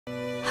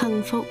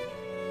幸福，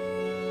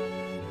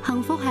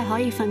幸福係可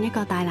以瞓一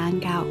個大懶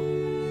覺，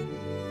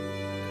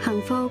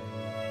幸福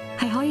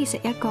係可以食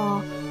一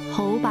個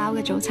好飽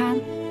嘅早餐，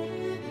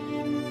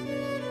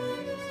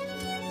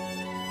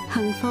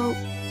幸福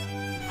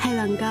係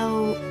能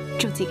夠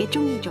做自己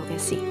中意做嘅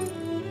事，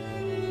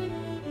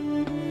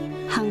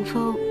幸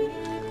福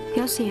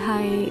有時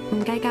係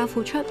唔計較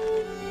付出。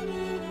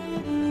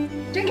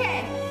俊琪，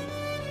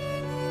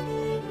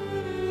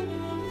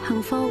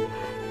幸福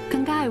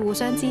更加係互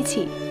相支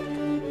持。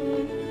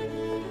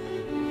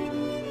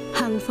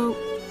幸福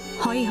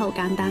可以好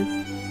簡單。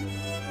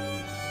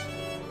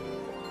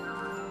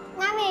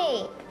媽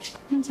咪，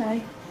僆仔，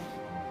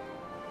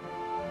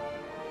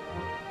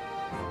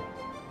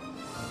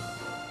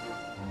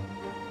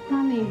媽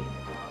咪，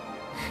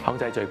口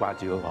仔最掛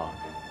住嗰個，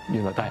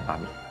原來都係媽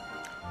咪。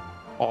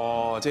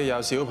哦，即係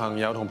有小朋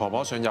友同婆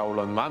婆上郵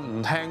輪玩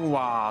唔聽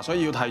話，所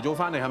以要提早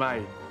翻嚟係咪？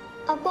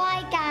我乖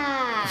㗎。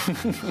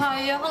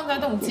係啊，康仔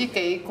都唔知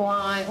幾乖。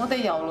我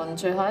哋郵輪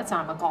最後一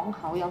站嘅港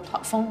口有颱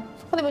風，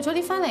我哋咪早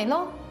啲翻嚟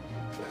咯。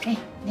誒，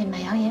你唔係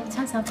有嘢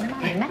親手整翻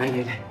嚟咩？係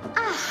嘅。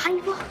啊，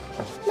係喎，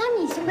媽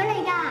咪送俾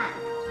你㗎。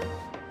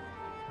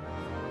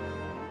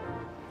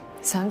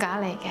相架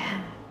嚟嘅，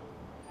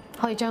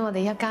可以將我哋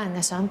一家人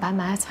嘅相擺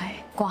埋一齊，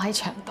掛喺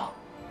牆度。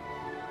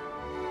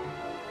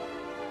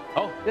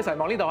好，一齊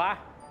望呢度啊！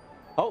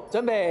好，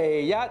準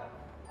備1、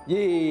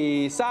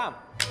2、3。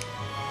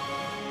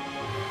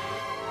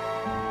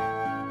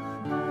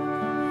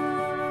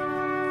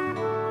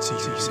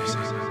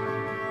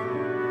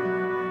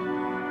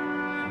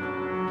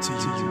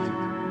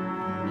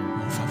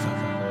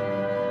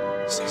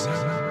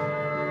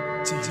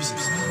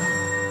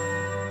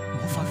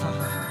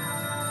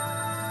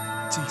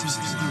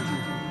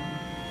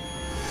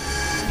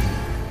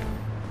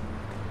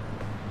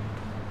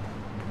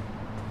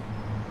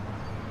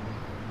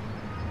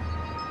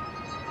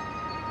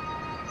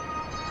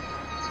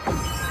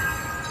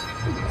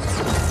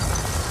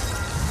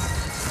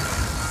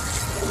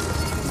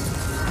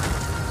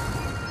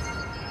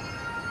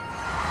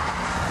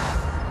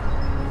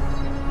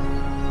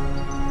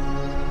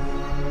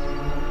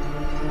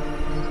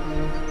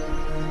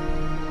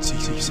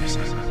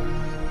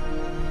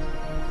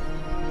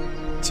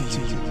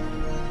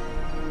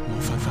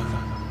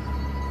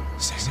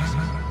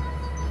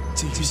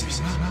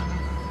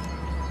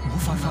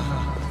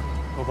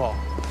老婆，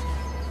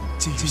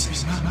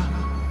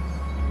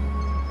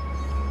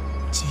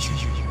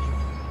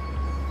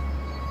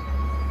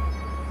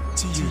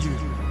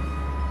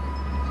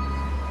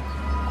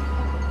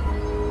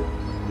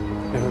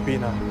你去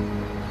邊啊？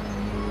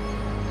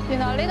原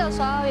來呢度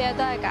所有嘢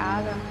都係假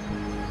㗎，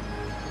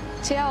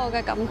只有我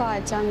嘅感覺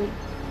係真嘅，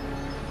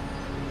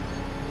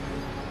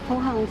好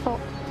幸福，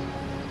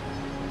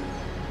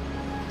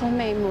好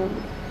美滿。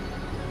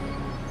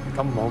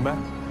咁唔好咩？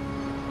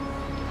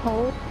好，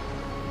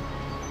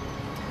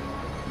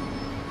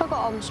不過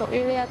我唔屬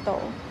於呢一度。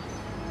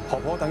婆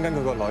婆等緊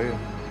佢個女，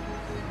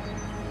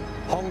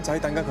康仔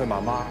等緊佢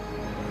媽媽，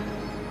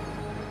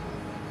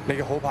你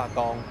嘅好拍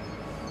檔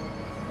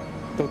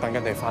都等緊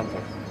你翻去。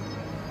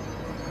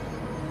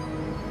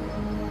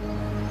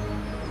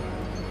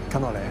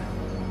跟落嚟啊！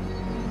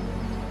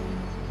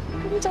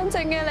咁真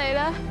正嘅你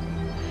咧，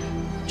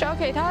仲有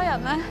其他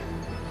人咧，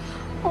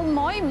我唔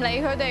可以唔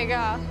理佢哋㗎。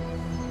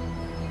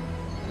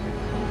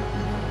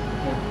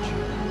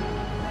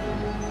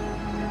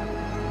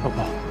老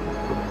婆，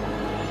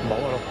唔好啊，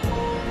老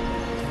婆。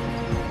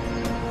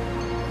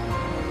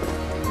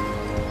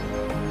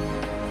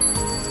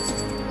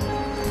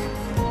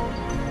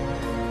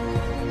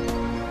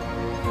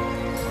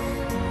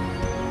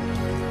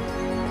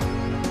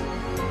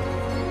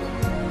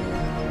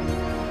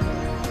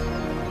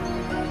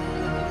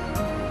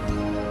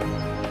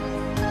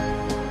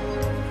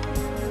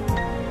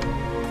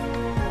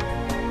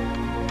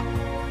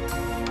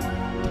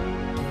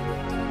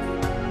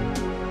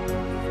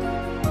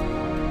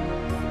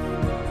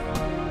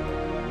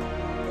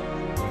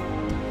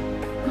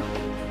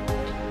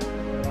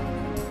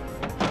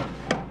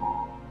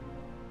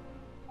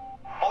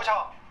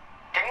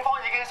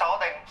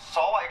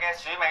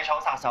鼠尾草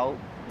殺手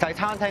就係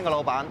餐廳嘅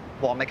老闆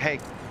黃力希。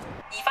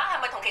疑犯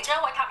係咪同其中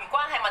一位探員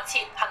關係密切，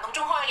行動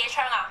中開咗幾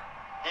槍啊？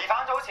疑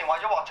犯早前為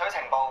咗獲取情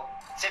報，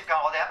接近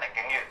我哋一名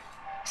警員，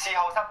事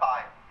後失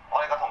敗，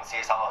我哋個同事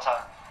受咗傷。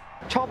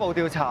初步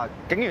調查，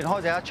警員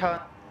開咗一槍，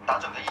打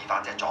中嘅疑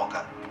犯隻左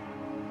腳。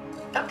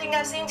咁點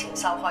解先前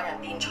受害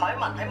人連彩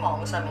文喺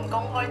網上面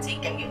公開指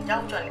警員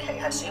邱俊琪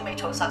係鼠尾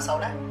草殺手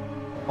呢？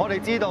我哋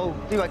知道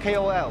呢位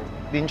KOL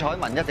連彩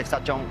文一直失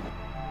蹤，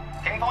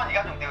警方而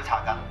家仲調查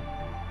緊，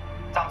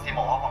暫時無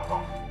可行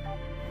動。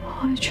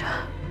開槍。